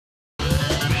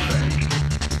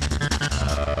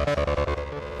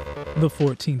The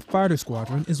 14th Fighter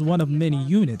Squadron is one of many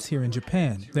units here in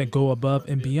Japan that go above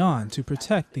and beyond to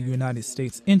protect the United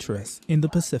States' interests in the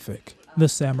Pacific. The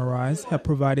Samurais have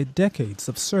provided decades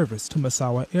of service to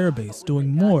Misawa Air Base, doing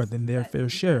more than their fair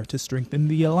share to strengthen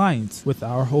the alliance with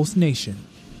our host nation.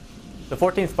 The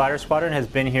 14th Fighter Squadron has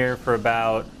been here for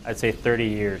about, I'd say, 30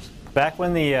 years. Back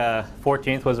when the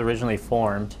 14th was originally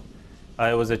formed,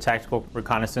 it was a tactical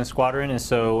reconnaissance squadron, and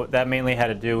so that mainly had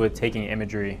to do with taking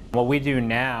imagery. What we do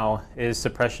now is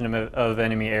suppression of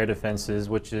enemy air defenses,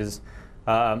 which is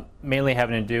mainly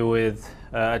having to do with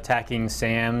attacking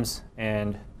SAMs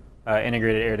and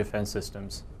integrated air defense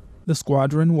systems. The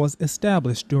squadron was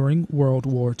established during World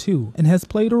War II and has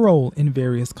played a role in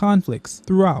various conflicts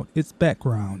throughout its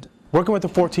background. Working with the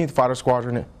 14th Fighter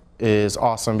Squadron is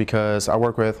awesome because I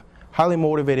work with highly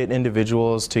motivated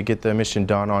individuals to get the mission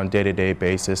done on a day-to-day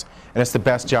basis, and it's the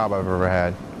best job I've ever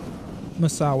had.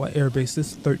 Misawa Air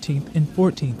Base's 13th and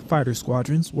 14th Fighter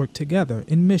Squadrons work together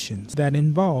in missions that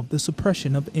involve the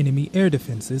suppression of enemy air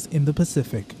defenses in the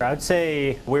Pacific. I would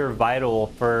say we're vital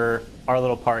for our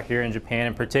little part here in Japan,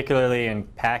 and particularly in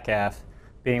PACAF,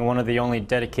 being one of the only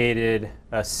dedicated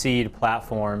SEAD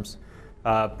platforms,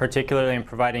 particularly in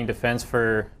providing defense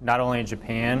for not only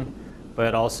Japan,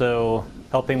 but also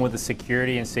helping with the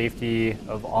security and safety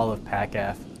of all of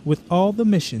PACAF. With all the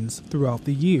missions throughout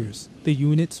the years, the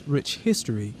unit's rich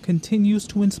history continues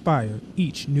to inspire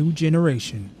each new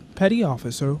generation. Petty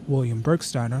Officer William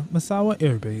Bergsteiner, Misawa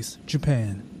Air Base,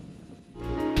 Japan.